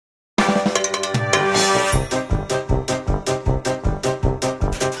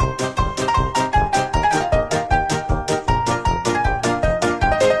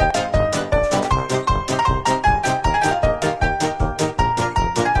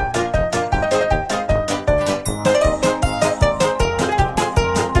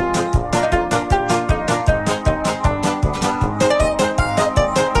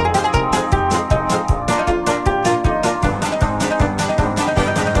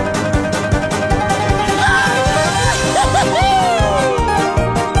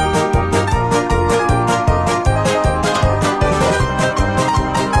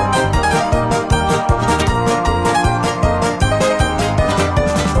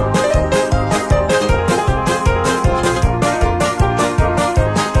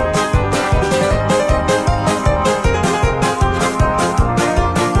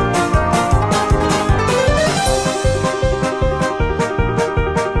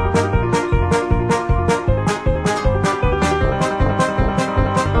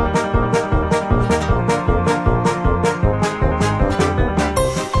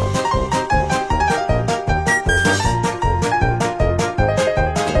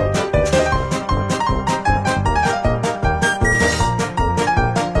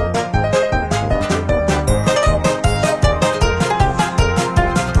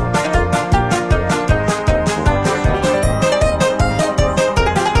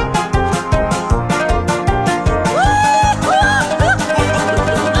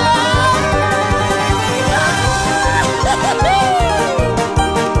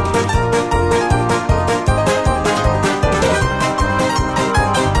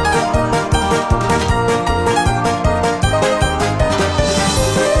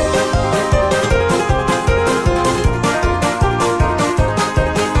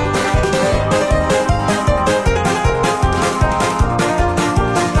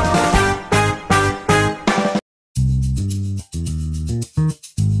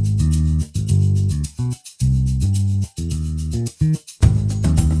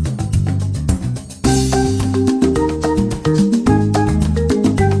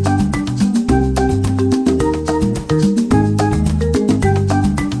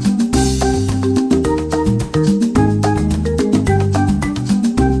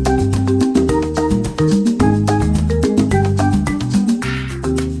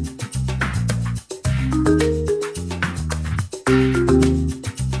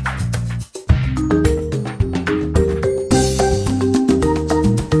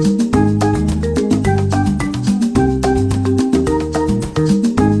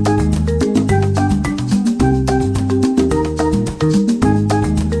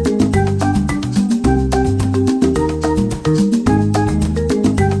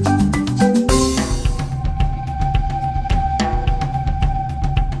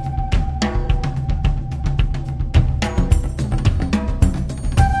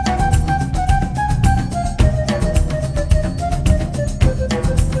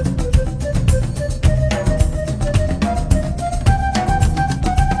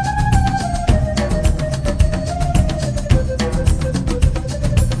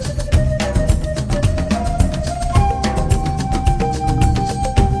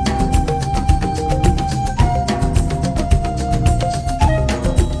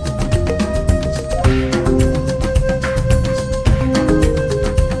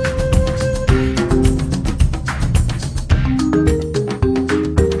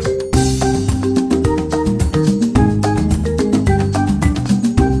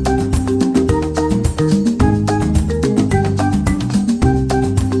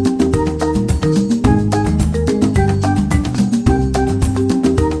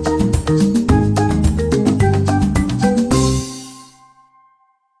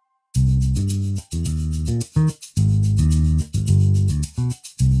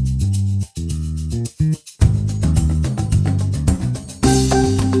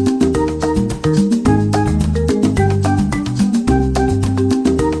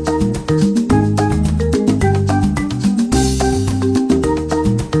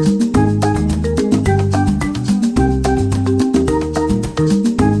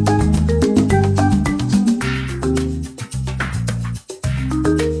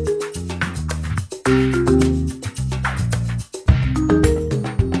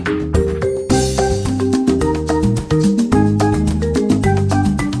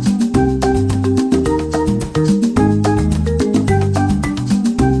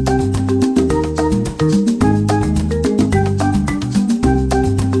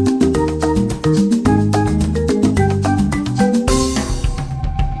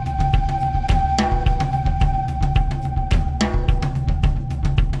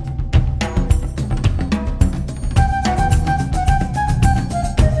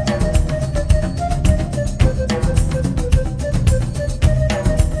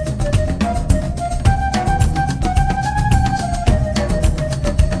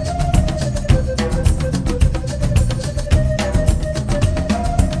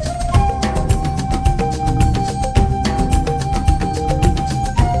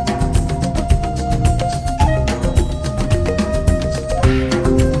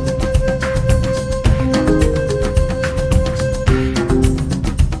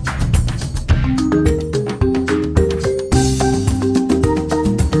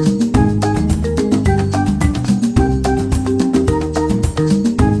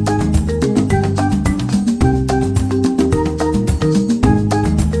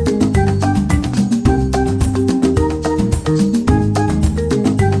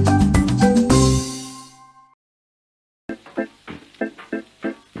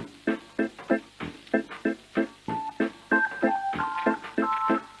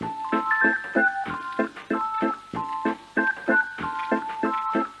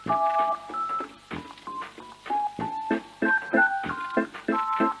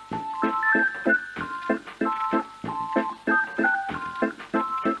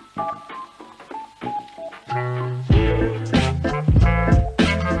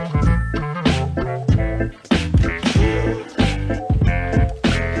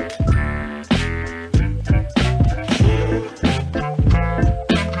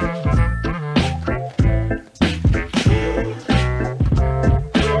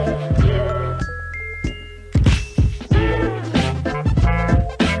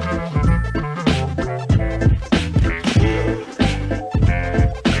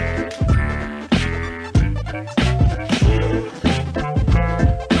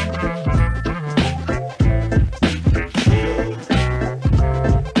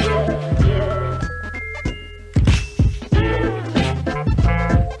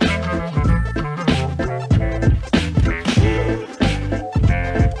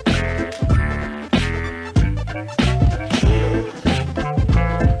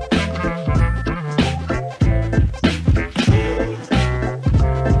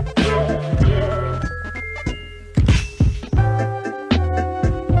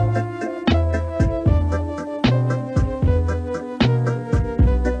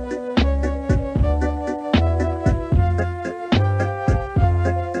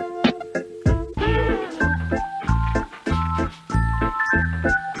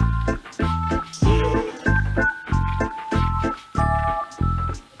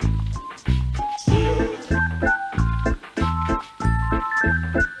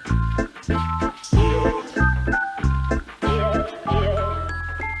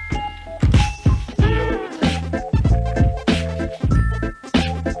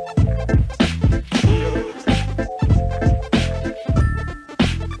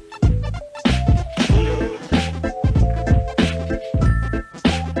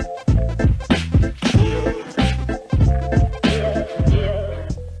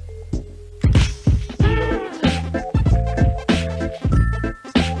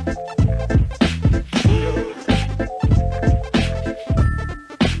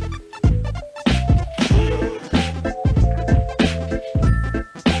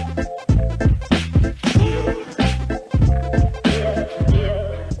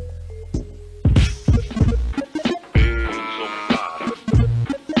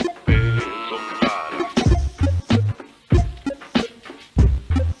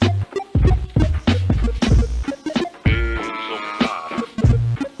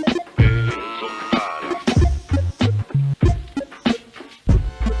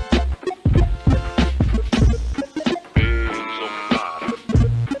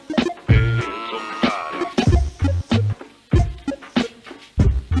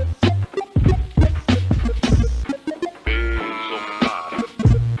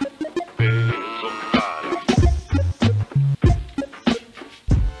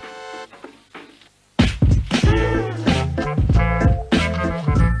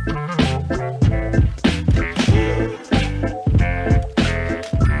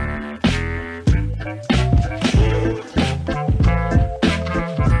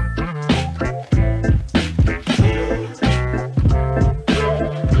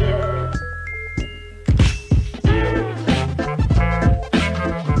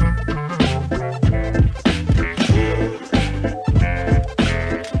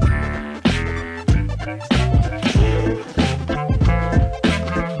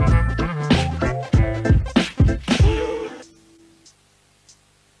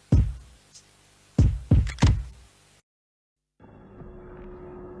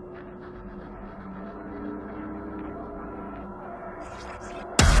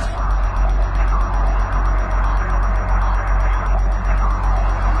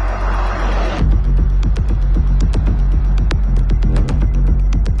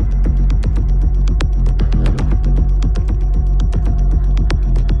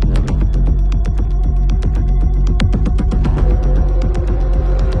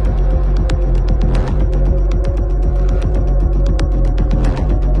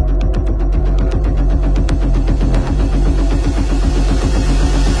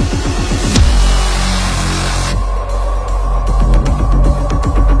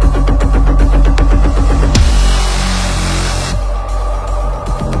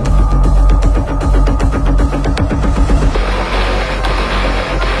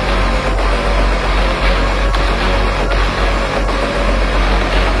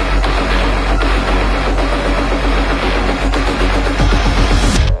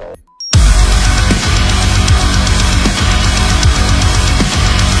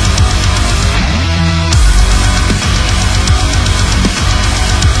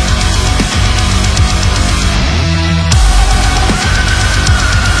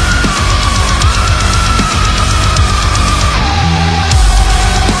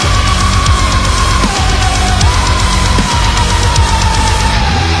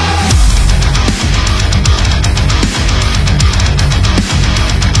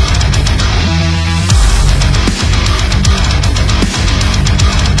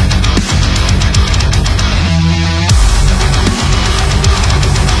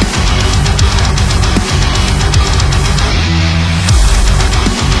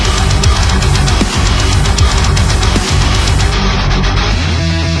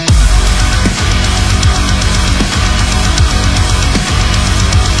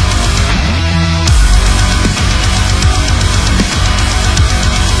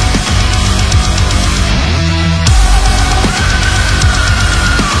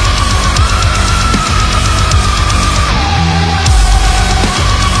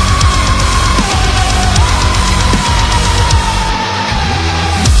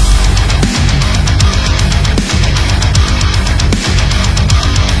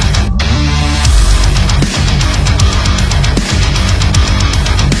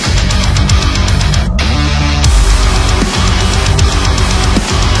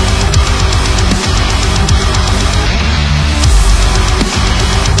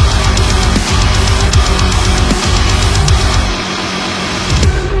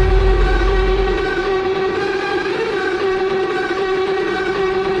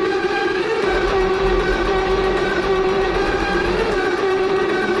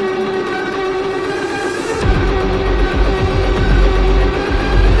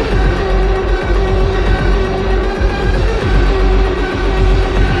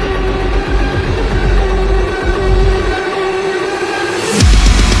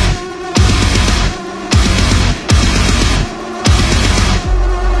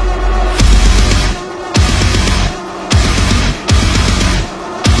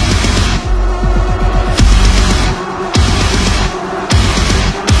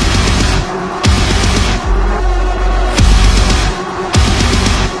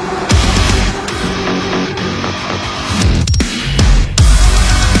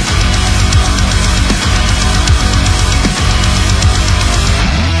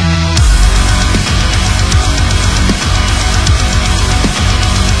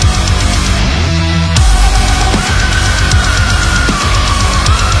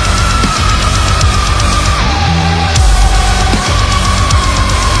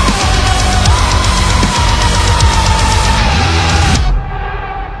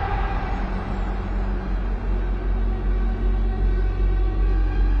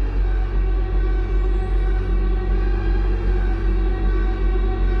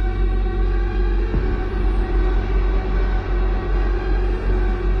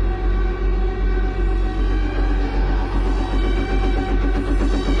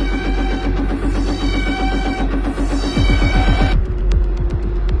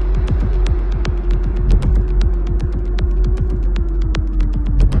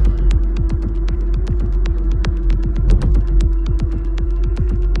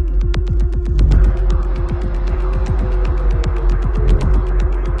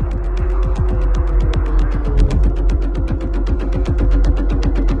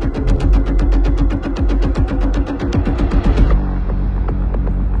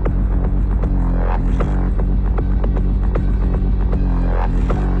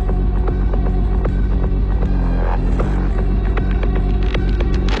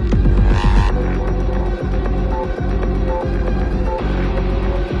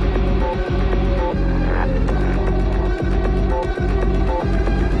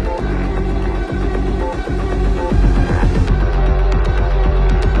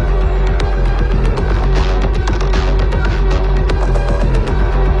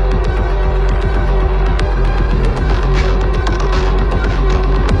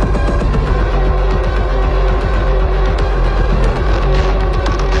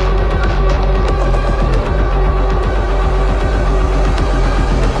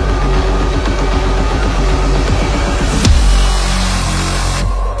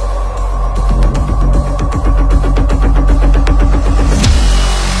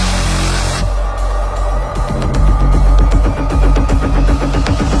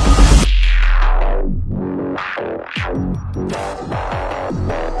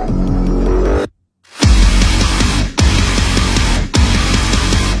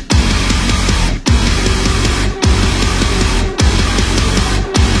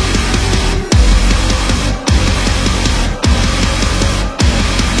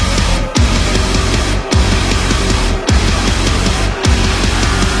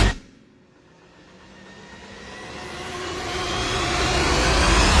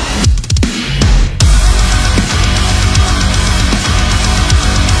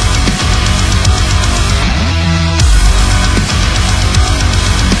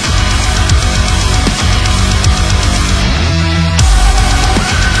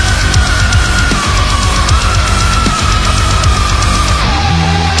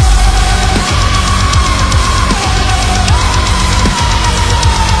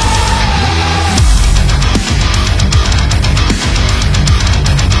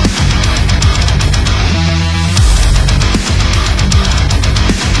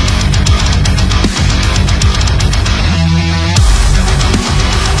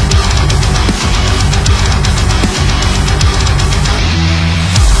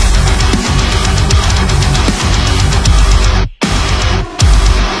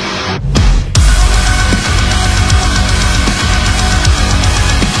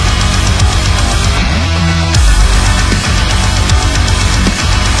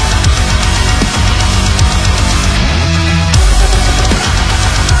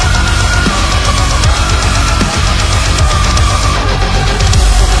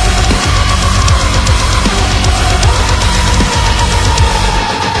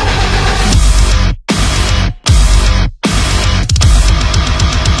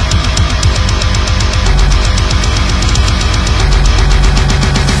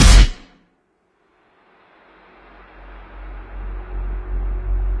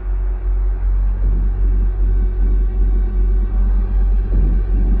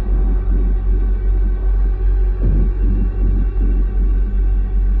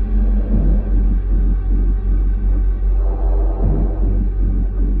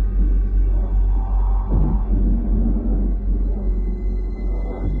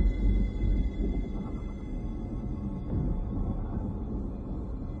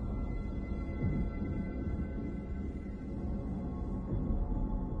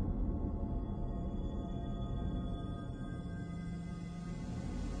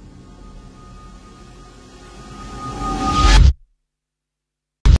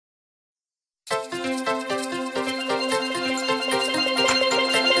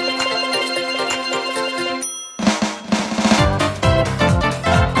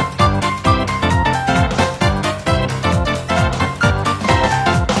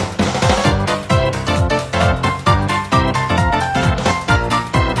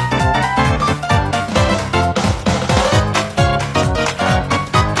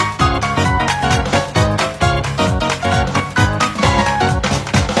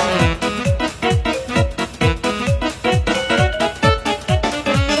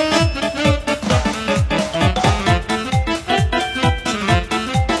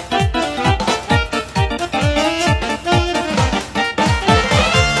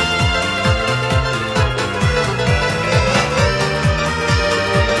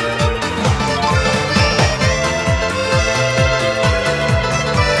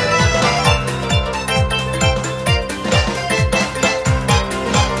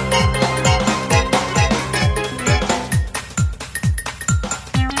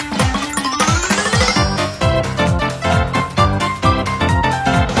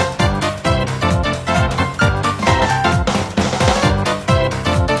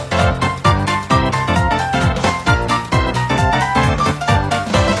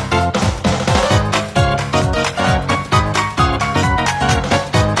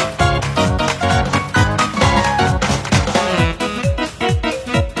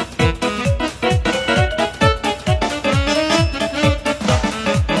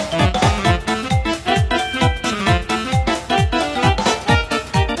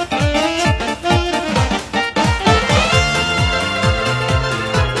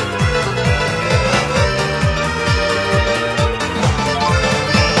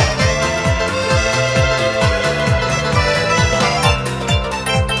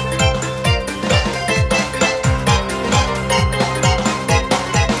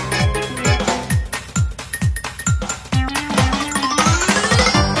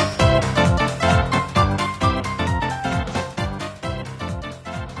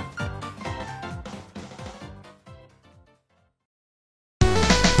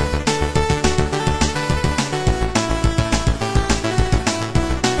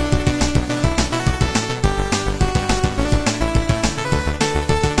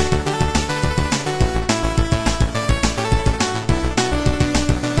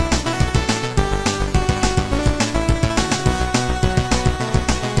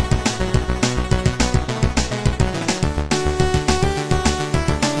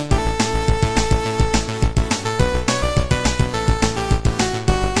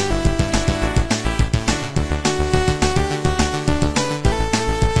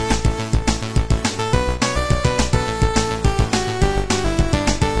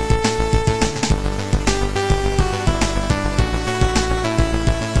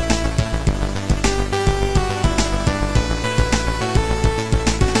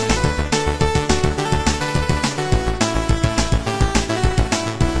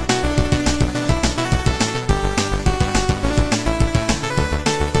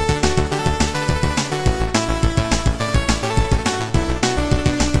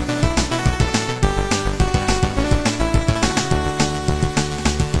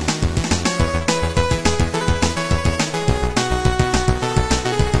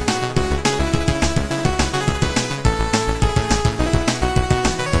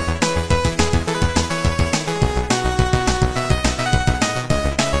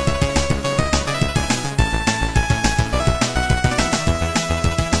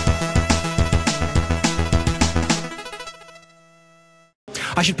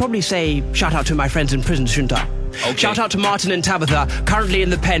I should probably say shout out to my friends in prison, shouldn't I? Okay. Shout out to Martin and Tabitha, currently in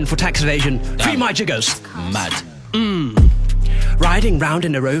the pen for tax evasion. Free my jiggers. Mad. Riding round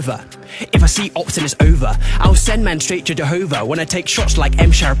in a Rover. If I see ops and it's over, I'll send man straight to Jehovah when I take shots like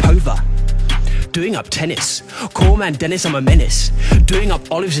M. Sharapova. Doing up tennis. Call man Dennis, I'm a menace. Doing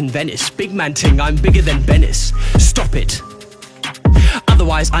up olives in Venice. Big man ting, I'm bigger than Venice. Stop it.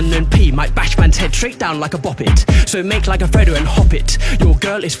 Otherwise, unknown P might bash man's head straight down like a boppet. So make like a Frodo and hop it. Your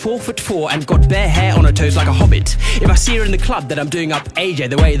girl is 4'4" and got bare hair on her toes like a hobbit. If I see her in the club, then I'm doing up AJ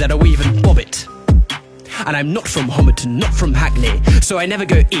the way that I weave and bob it. And I'm not from Homerton, not from Hackney, so I never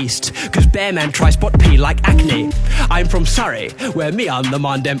go east, cause bear man tries spot pea like acne. I'm from Surrey, where me and the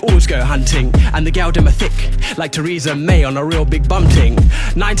man dem always go hunting, and the gal dem are thick, like Theresa May on a real big bum ting.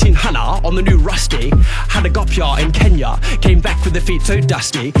 19 Hannah on the new Rusty, had a gopyar in Kenya, came back with the feet so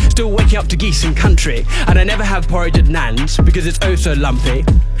dusty, still waking up to geese in country, and I never have porridge at Nan's, because it's oh so lumpy.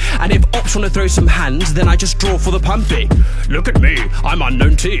 And if ops wanna throw some hands, then I just draw for the pumpy. Look at me, I'm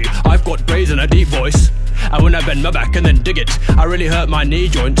unknown T, I've got brains and a deep voice. And when I bend my back and then dig it, I really hurt my knee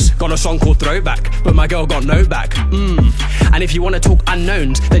joints. Got a song called Throwback, but my girl got no back. And if you wanna talk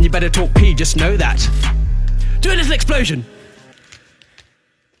unknowns, then you better talk P, just know that. Do a little explosion.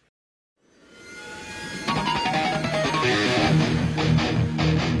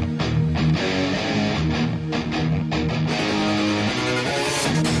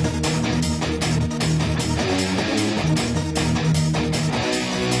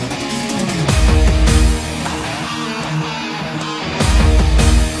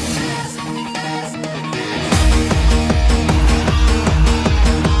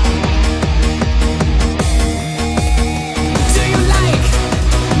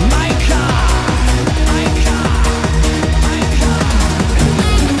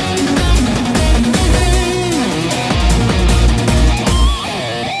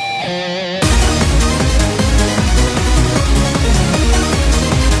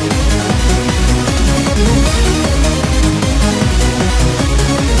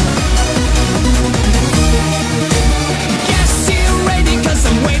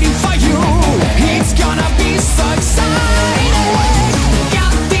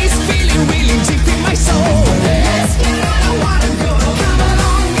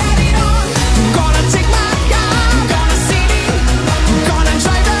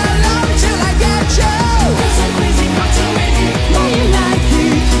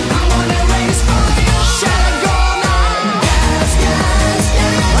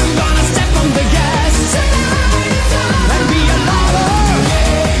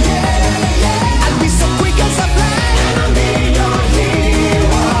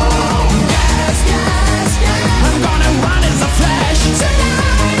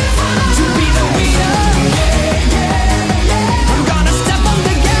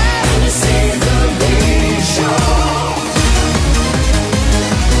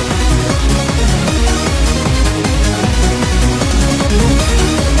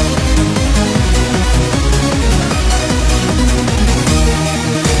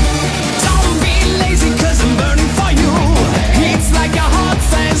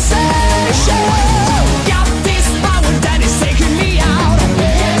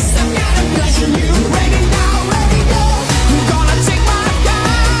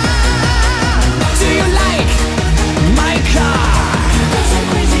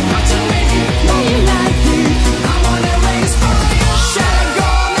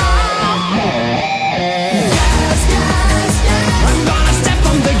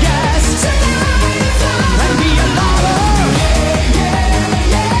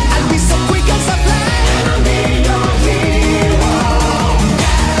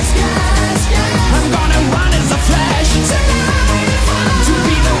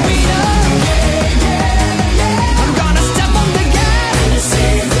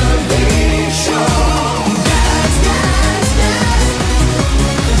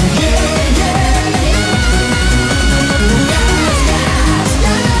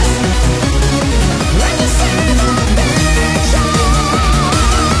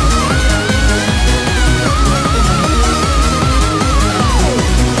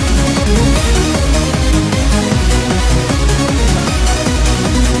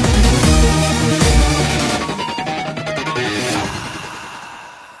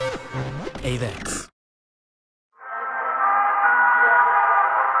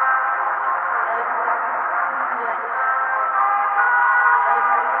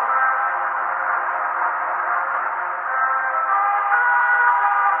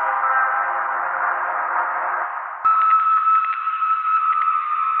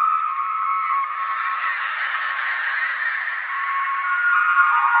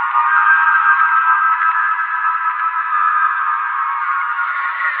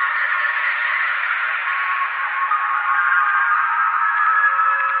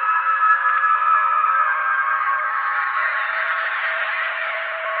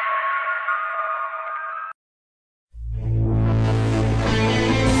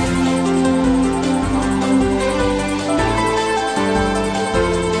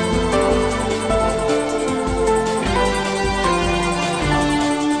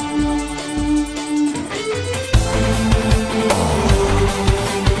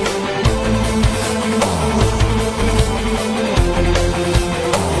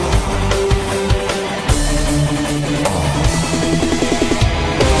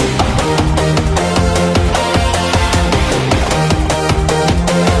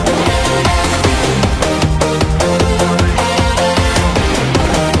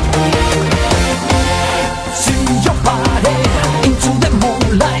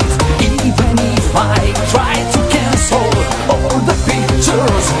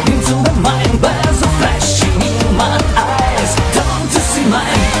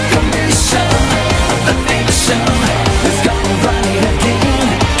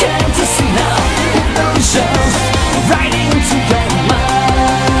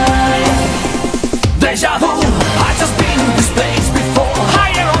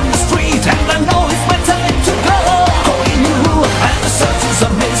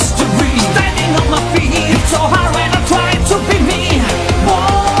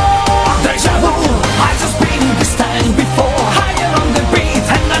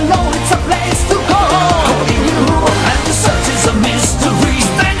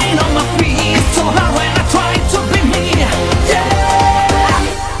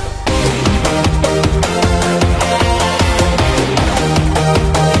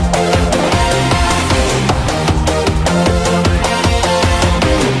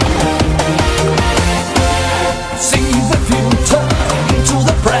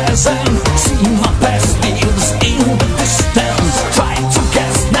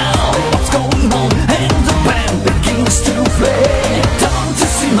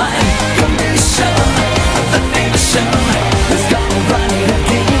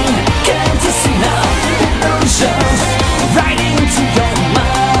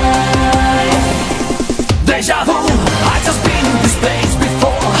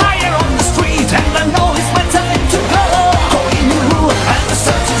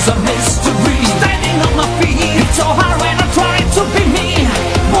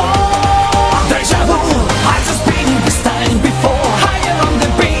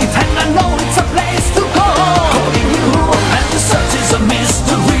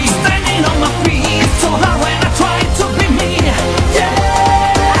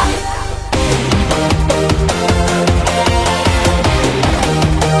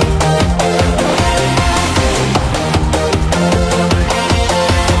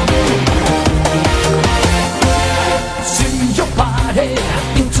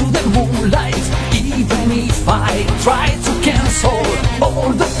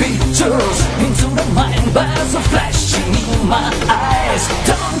 all the pictures into the mind, bars are flashing in my eyes.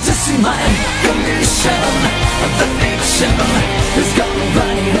 Don't you see my condition? The fiction is gone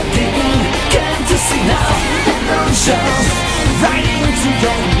right again. Can't you see now? Illusions right into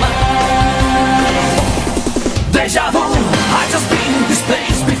your mind. Deja vu, I just been in this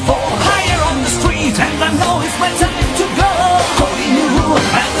place before. Higher on the street, and I know it's my time to go. Holding you,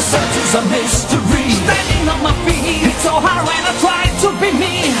 and the search is a mystery. Standing on my feet, it's so hard when I try to be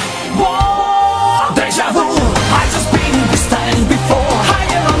me. Whoa, deja vu, I just been in this time before.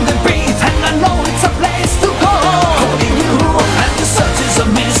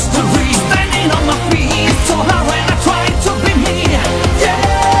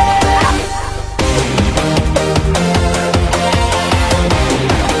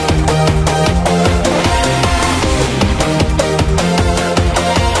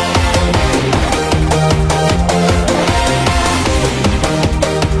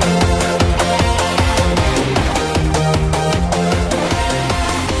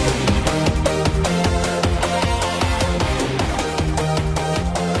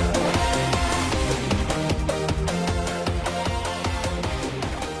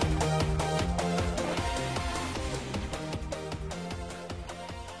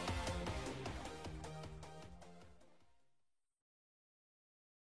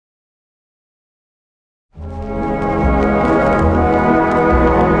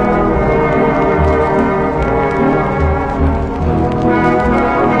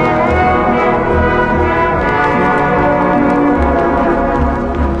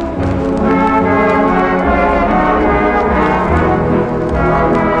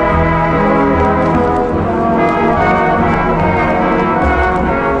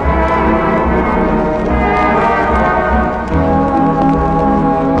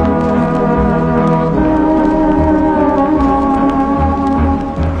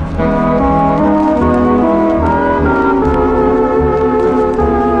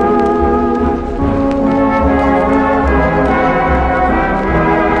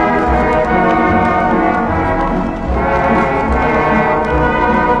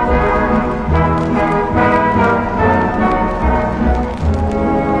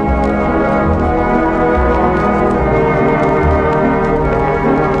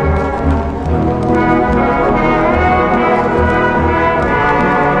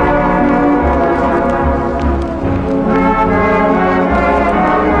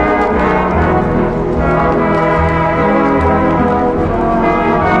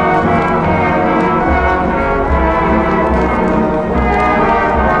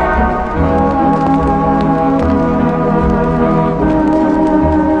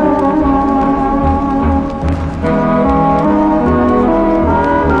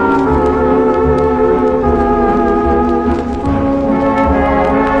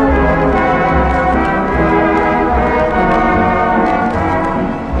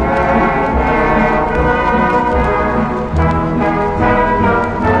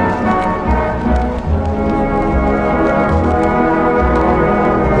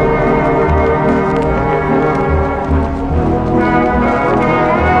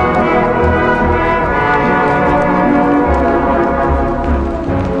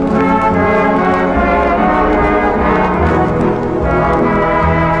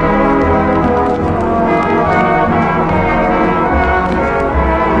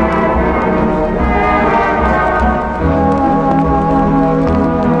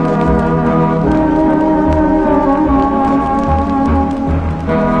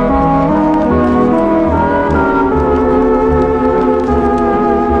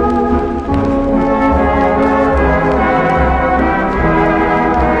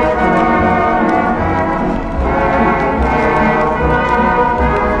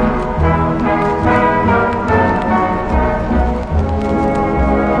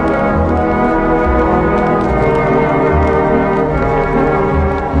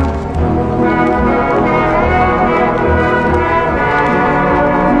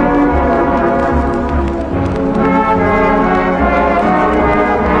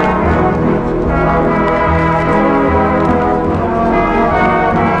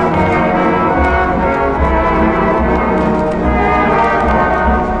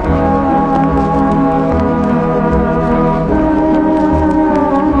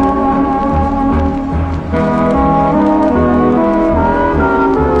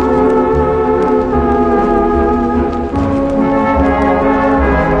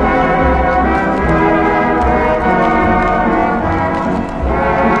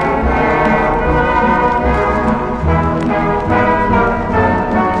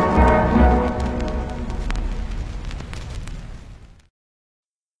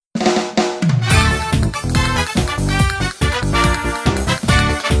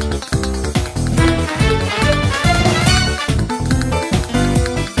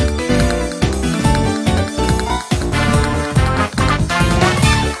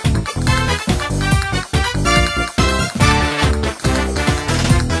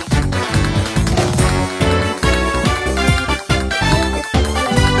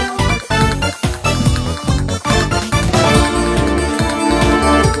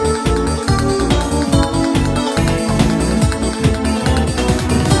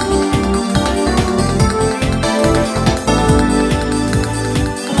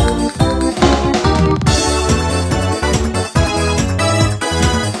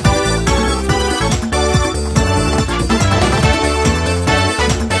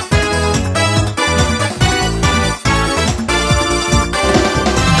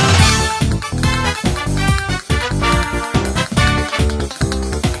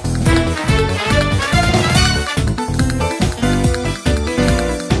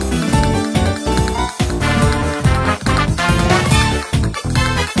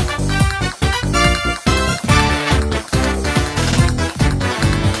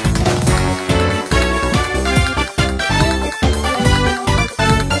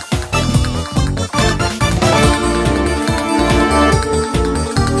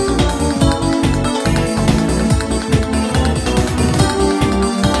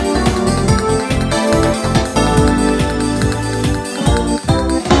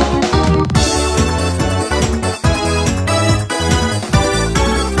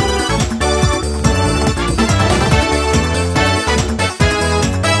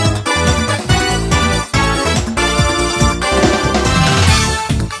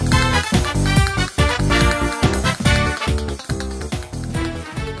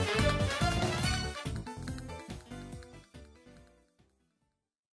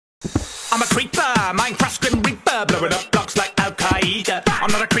 I'm a creeper, Minecraft Grim Reaper, blowing up blocks like Al Qaeda.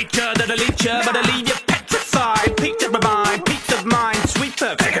 I'm not a creature that'll leech you, but I'll leave you petrified. Peach of my mind, peace of mind,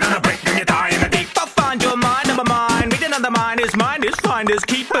 sweeper. Take it on a break, then you die in a deep. I'll find your mind, number mine. Reading on the mind is finders,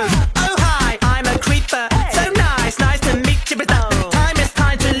 keepers. Oh hi, I'm a creeper, so nice to meet you, but time is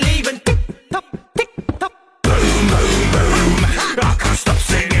time to leave and tick tock, tick tock. Boom, boom, boom. I can't stop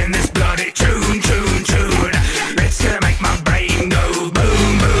singing this bloody tune, tune, tune. It's gonna make my brain go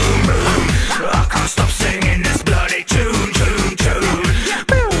boom, boom, boom. I can't stop singing this bloody tune, tune, tune.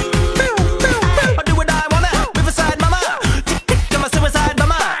 Boom, boom, boom, boom. I do what I wanna, Riverside mama. Tick, tick, I'm a suicide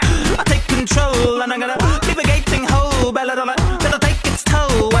mama. I take control and I'm gonna leave a gaping hole. Belladonna, that'll take its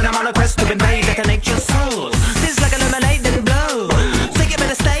toll when I'm on a quest to invade that nature's soul. This is like a lemonade and blow. So you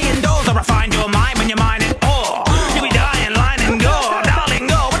better stay indoors or I find your mind when you're mine and all. You'll be dying, line and gore. Darling,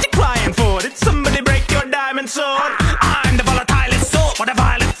 go, what you crying for? Did somebody break your diamond sword? I'm the volatilest sort with a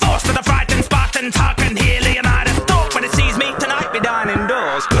violent force to the frightened Spartans. Hearken here, Leonidas talk when it sees me tonight be dying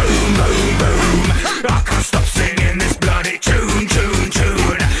indoors. Boom, boom, boom. I can't stop singing this bloody tune, tune,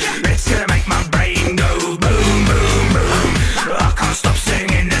 tune. It's gonna make my brain go boom, boom, boom. I can't stop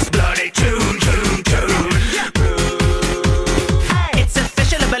singing this bloody tune, tune, tune. It's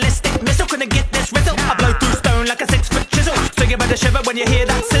official, a ballistic missile. Couldn't get this rizzle. I blow through stone like a 6-foot chisel. So you better shiver when you hear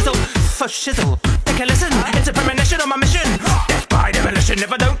that sizzle. For shizzle, take a listen. It's a premonition on my mission. Death by demolition.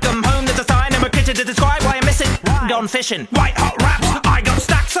 If I don't come home, there's a sign in my kitchen to describe why I'm missing. Gone fishing, white hot raps. I got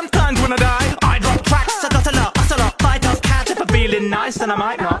stacks. Sometimes when I die, I drop tracks. I got a lot. Fight off cat if I'm feeling nice, then I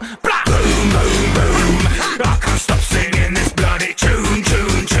might not. Blah! Boom, boom, boom. I can't stop singing this bloody tune,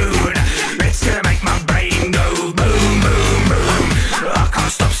 tune, tune. It's gonna make my brain go boom, boom, boom. I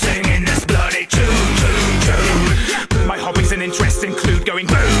can't stop singing this bloody tune, tune, tune. My hobbies and interests include going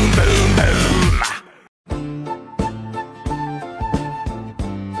boom, boom, boom.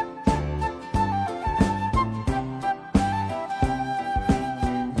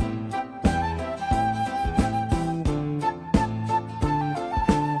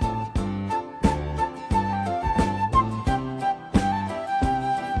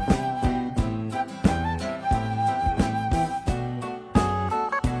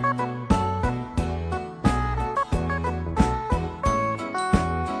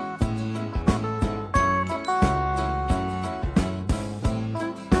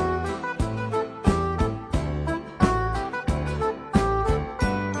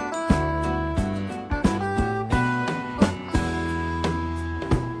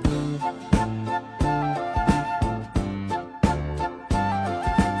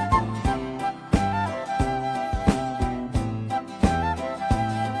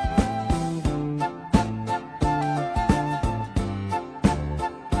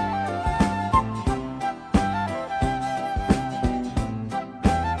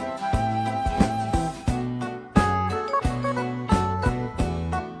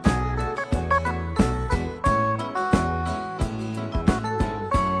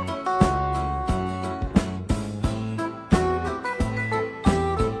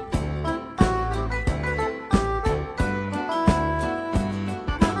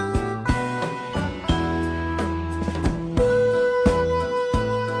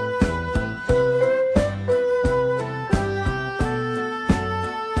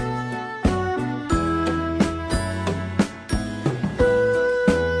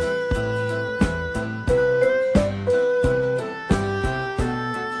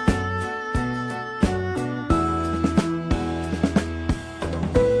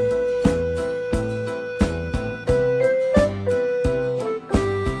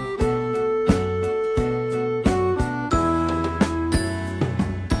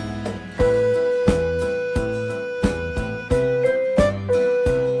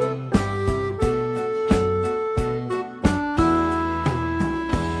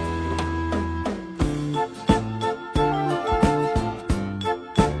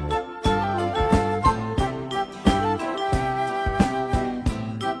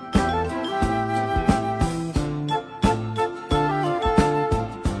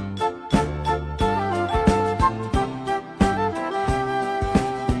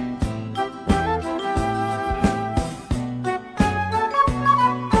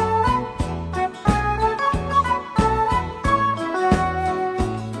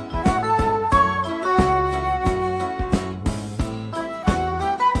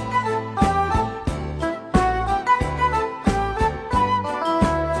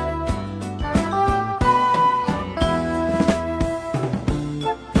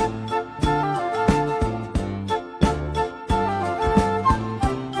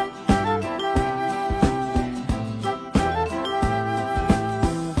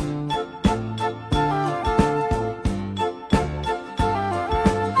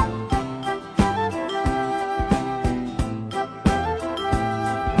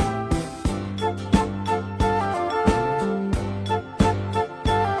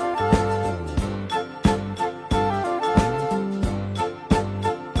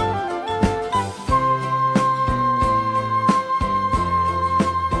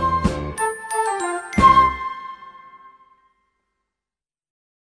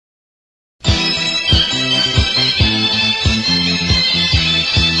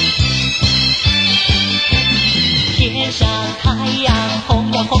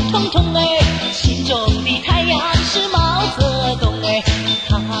 中的太阳是毛泽东哎，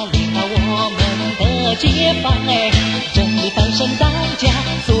他领导我们的解放哎，真理翻身当家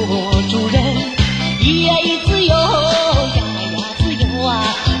做主人，咿呀咿自由呀呀自由啊，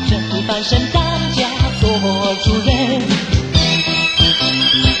真理翻身当家做主人。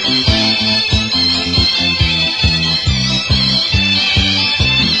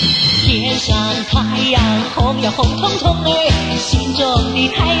天上太阳红呀红彤彤哎，心中的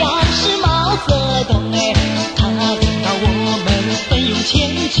太阳是毛泽东哎，他领导我们奋勇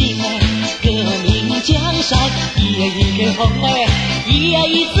前进哎，革命江山一片红哎，咿呀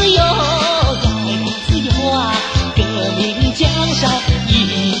咿自由呀呀自由啊，革命江山一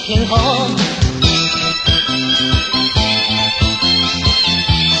片红。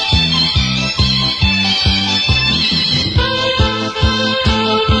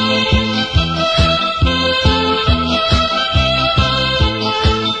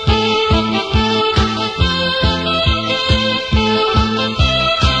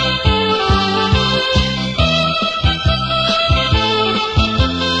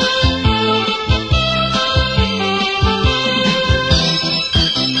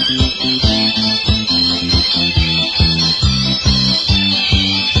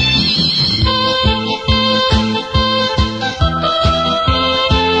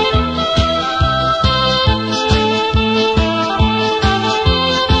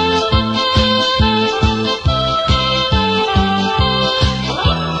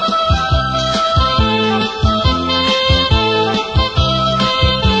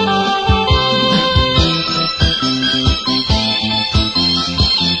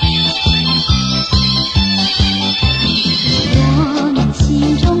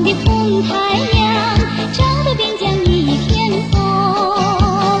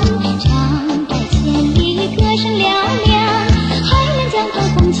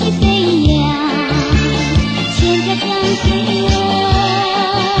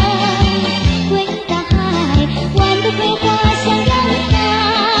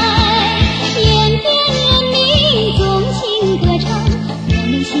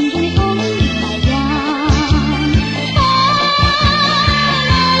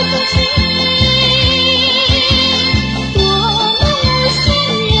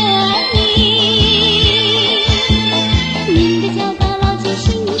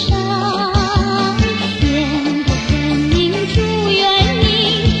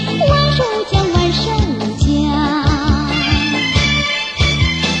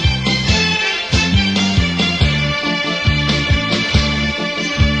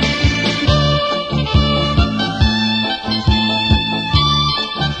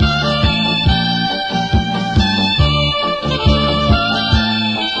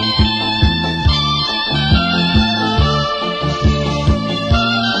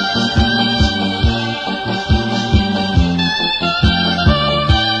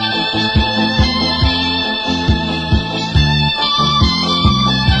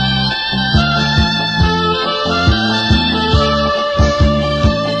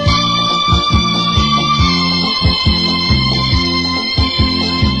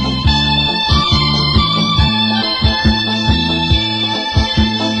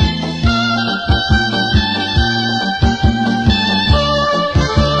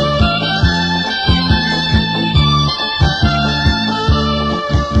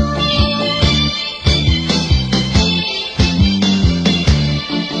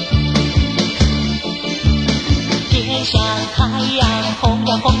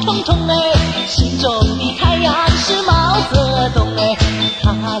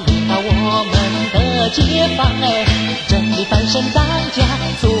解放哎，真理翻身当家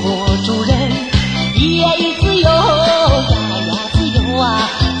做主人，咿呀咿自由呀呀自由啊，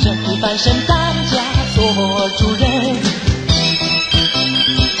真理翻身当家做主人。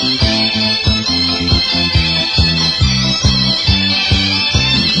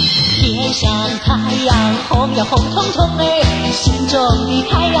天上太阳红呀红彤彤哎，心中的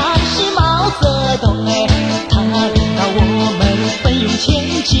太阳是毛泽东哎，他领导我们奋勇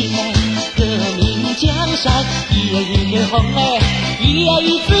前进哎，革命江山一片红哎，咿呀咿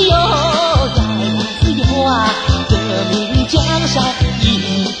自由呀呀自由啊，革命江山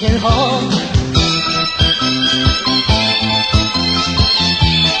一片红。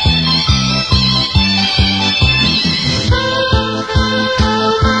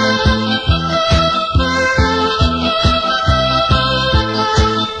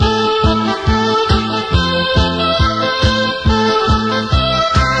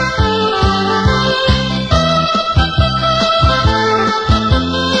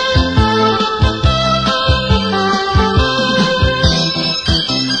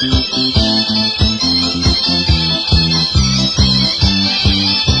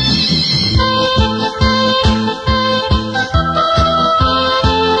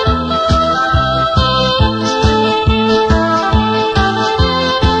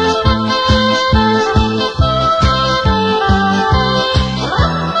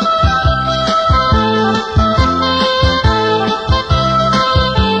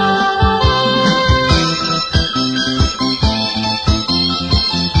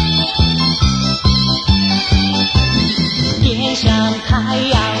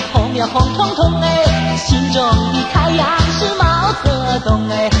呀红彤彤哎，心中的太阳是毛泽东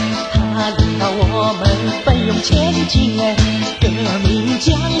哎，他领导我们奋勇前进哎，革命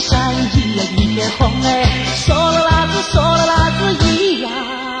江山一片红哎，嗦啦啦子嗦啦啦子咿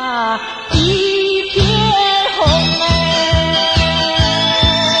呀一片红哎。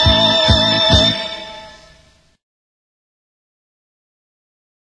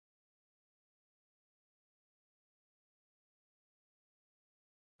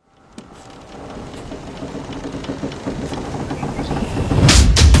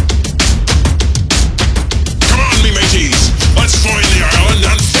Let's find the island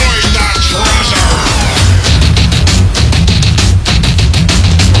and find that treasure!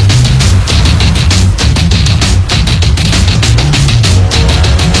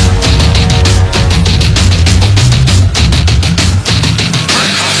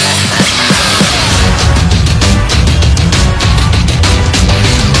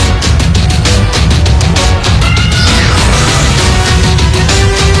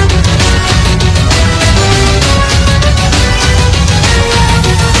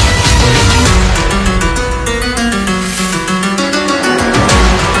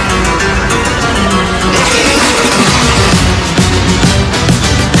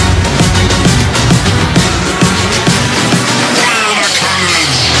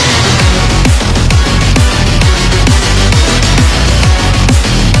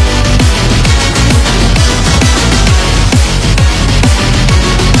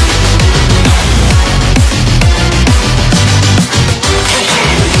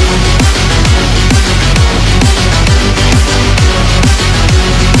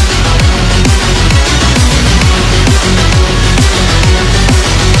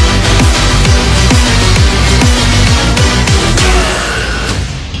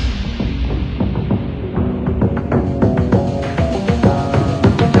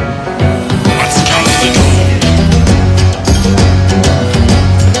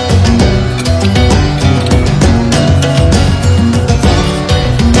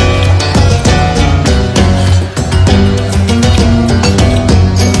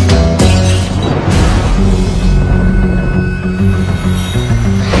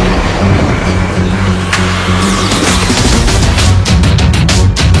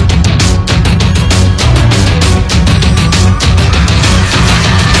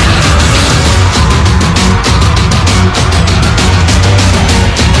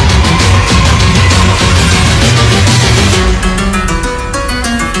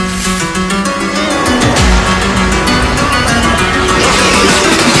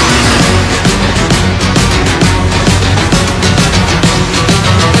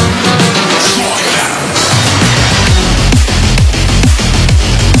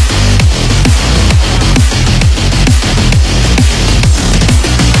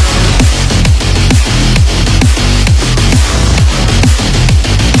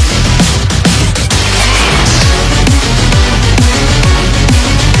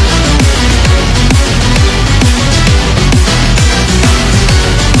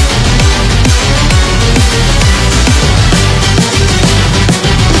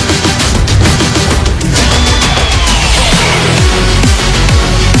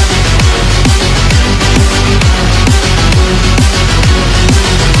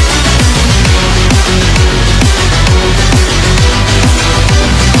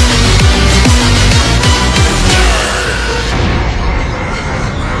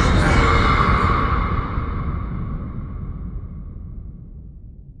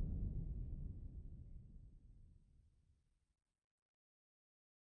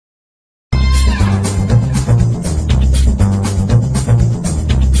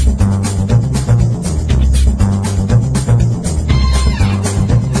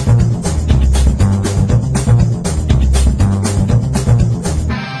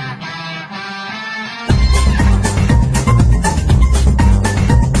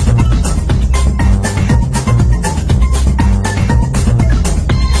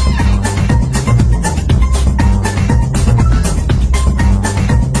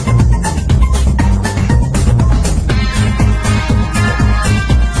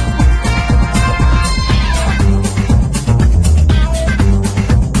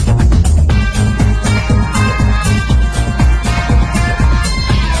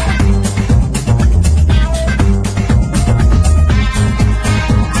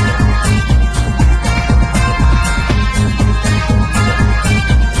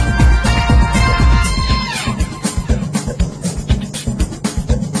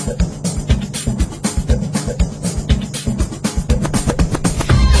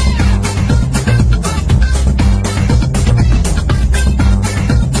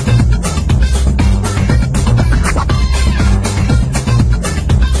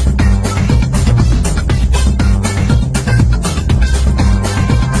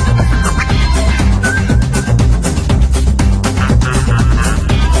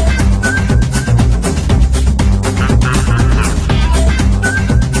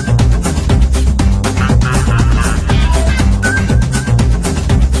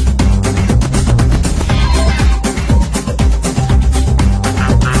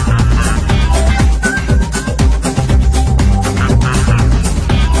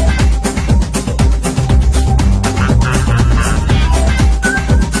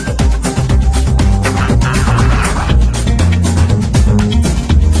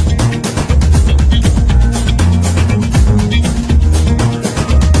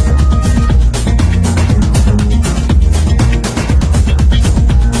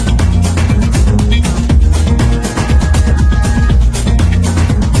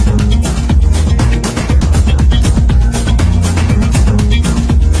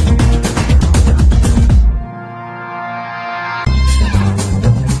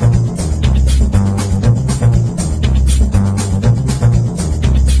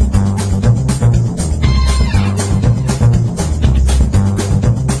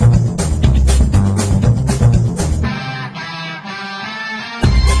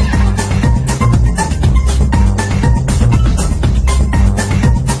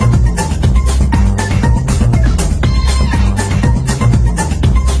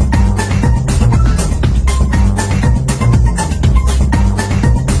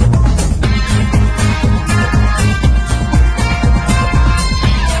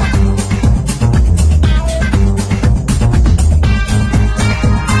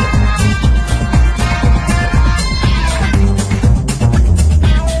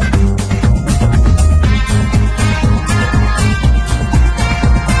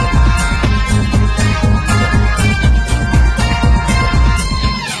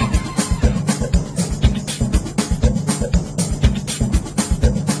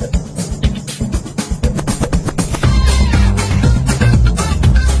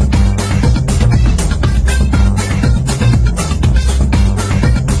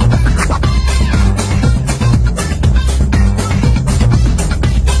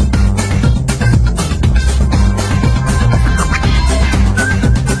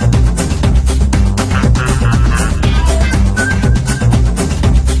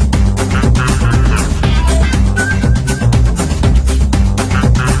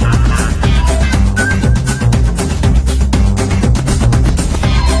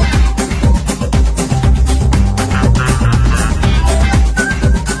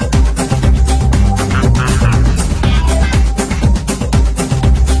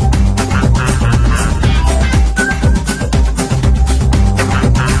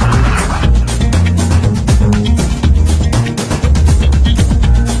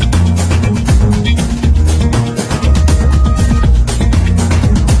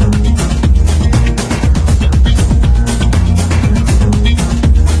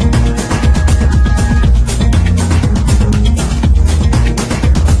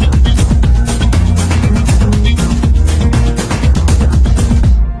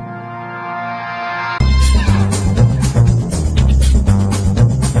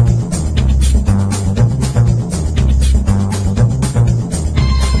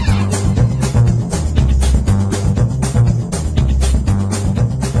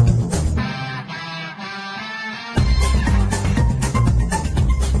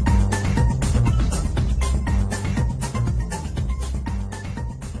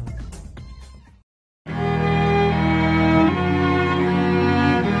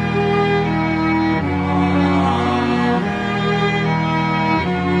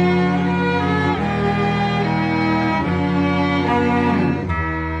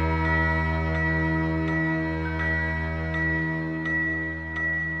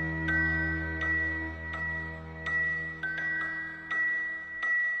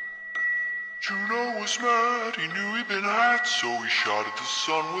 Juno was mad, he knew he'd been had, so he shot at the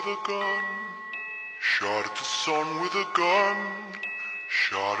sun with a gun. Shot at the sun with a gun.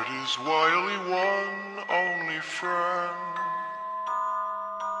 Shot at his wily one, only friend.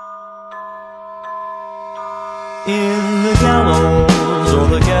 In the gallows or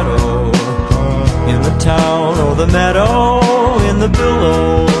the ghetto, in the town or the meadow, in the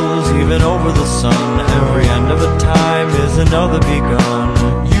billows, even over the sun, every end of a time is another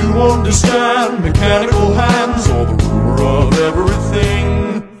begun. You understand mechanical hands, or the ruler of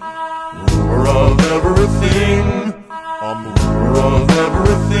everything. Ruler of everything. I'm the ruler of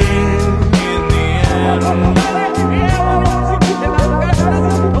everything in the end.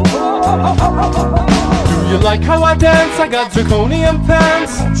 Do you like how I dance? I got zirconium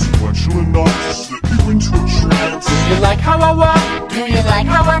pants. Consequential enough to slip you into a trance. Do you like how I walk? Do you like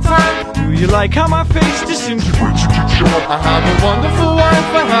how I talk? Do you like how my face disintegrates at your job? I have a wonderful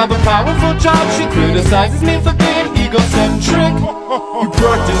wife, I have a powerful job. She criticizes me for being egocentric. You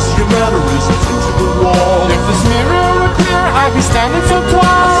practice your mannerisms into the wall. If this mirror were clear, I'd be standing so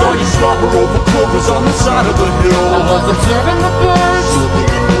tall. Saw you slobber over clovers on the side of the hill. I was observing the birds.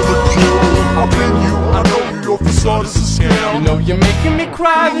 I've been you, I know you, your facade is a scam. You know you're making me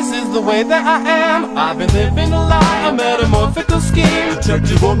cry, this is the way that I am. I've been living a lie, a metamorphical scheme.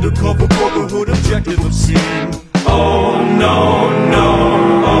 Detective undercover brotherhood objective obscene. Oh no,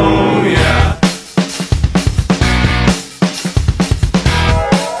 no, oh yeah.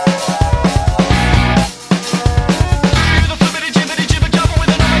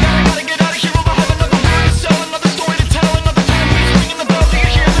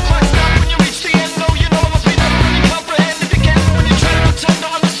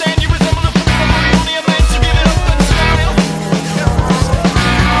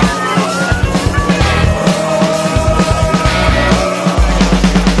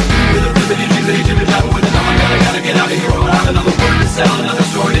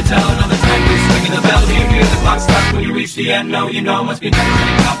 The end, no, you know, must be better than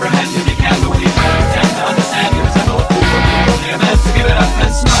you comprehend. If you can, but when you try to pretend to understand, you resemble a fool, but you're only a man, so give it up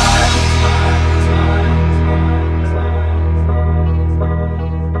and smile.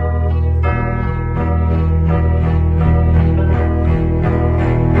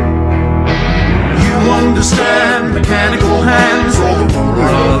 You understand mechanical hands, or the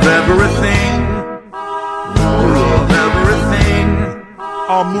ruler of everything. Ruler of everything.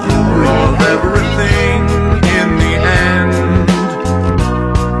 I'm the ruler of everything. In the end,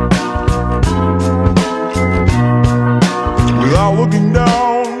 without looking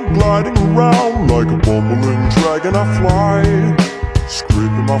down, gliding around like a bumbling dragon I fly,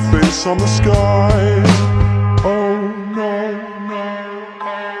 scraping my face on the sky. Oh no, no,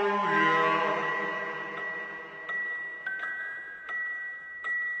 oh yeah.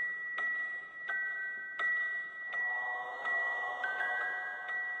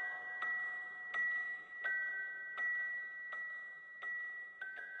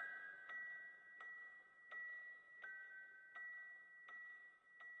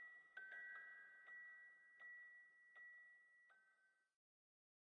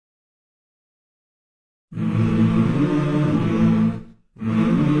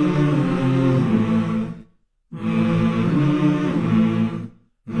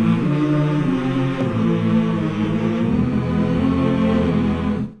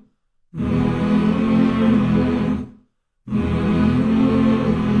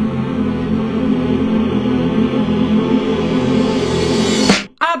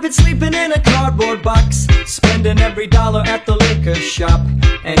 I've been sleeping in a cardboard box, spending every dollar at the liquor shop.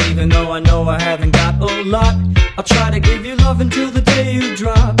 And even though I know I haven't got a lot, I'll try to give you love until the day you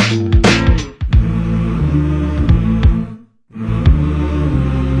drop.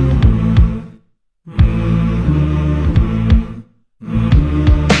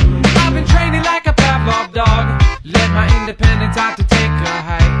 I've been training like a Pavlov dog. Let my independence out to take a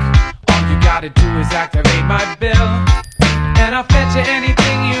hike. All you gotta do is activate my bill, and I'll fetch you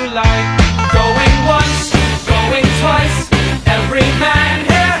anything you like. Going once, going twice. Every man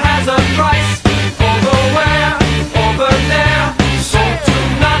here has a price. Over where? Over there. So to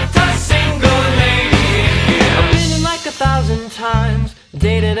not a single lady in here. I've been in like 1,000 times,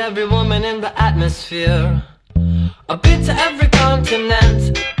 dated every woman in the atmosphere. I've been to every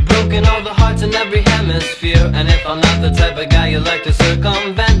continent, broken all the hearts in every hemisphere. And if I'm not the type of guy you like to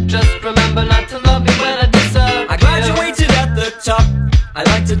circumvent, just remember not to love me when I deserve. I graduated at the top, I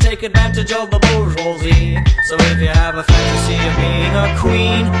like to take advantage of the bourgeoisie. So if you have a fantasy of being a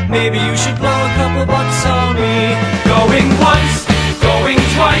queen, maybe you should blow a couple bucks on me. Going once, going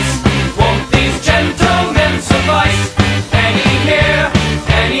twice. Won't these gentlemen suffice? Any here,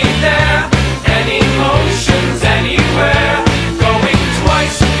 any there.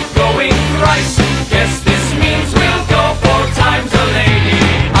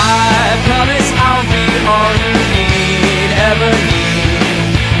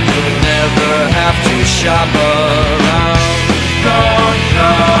 shop around. Don't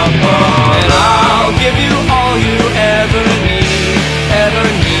shop around. And I'll give you all you ever need, ever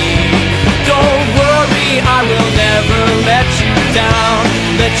need. Don't worry, I will never let you down,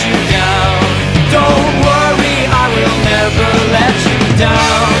 let you down. Don't worry, I will never let you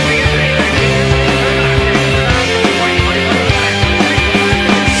down.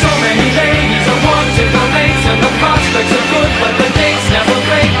 So many ladies are wanted for mates, and the prospects are good, but the dates never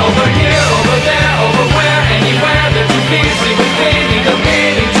break. Over here, over there, over where, anywhere. They're too busy with painting the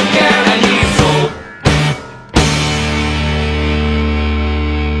meaning to care, and he's so.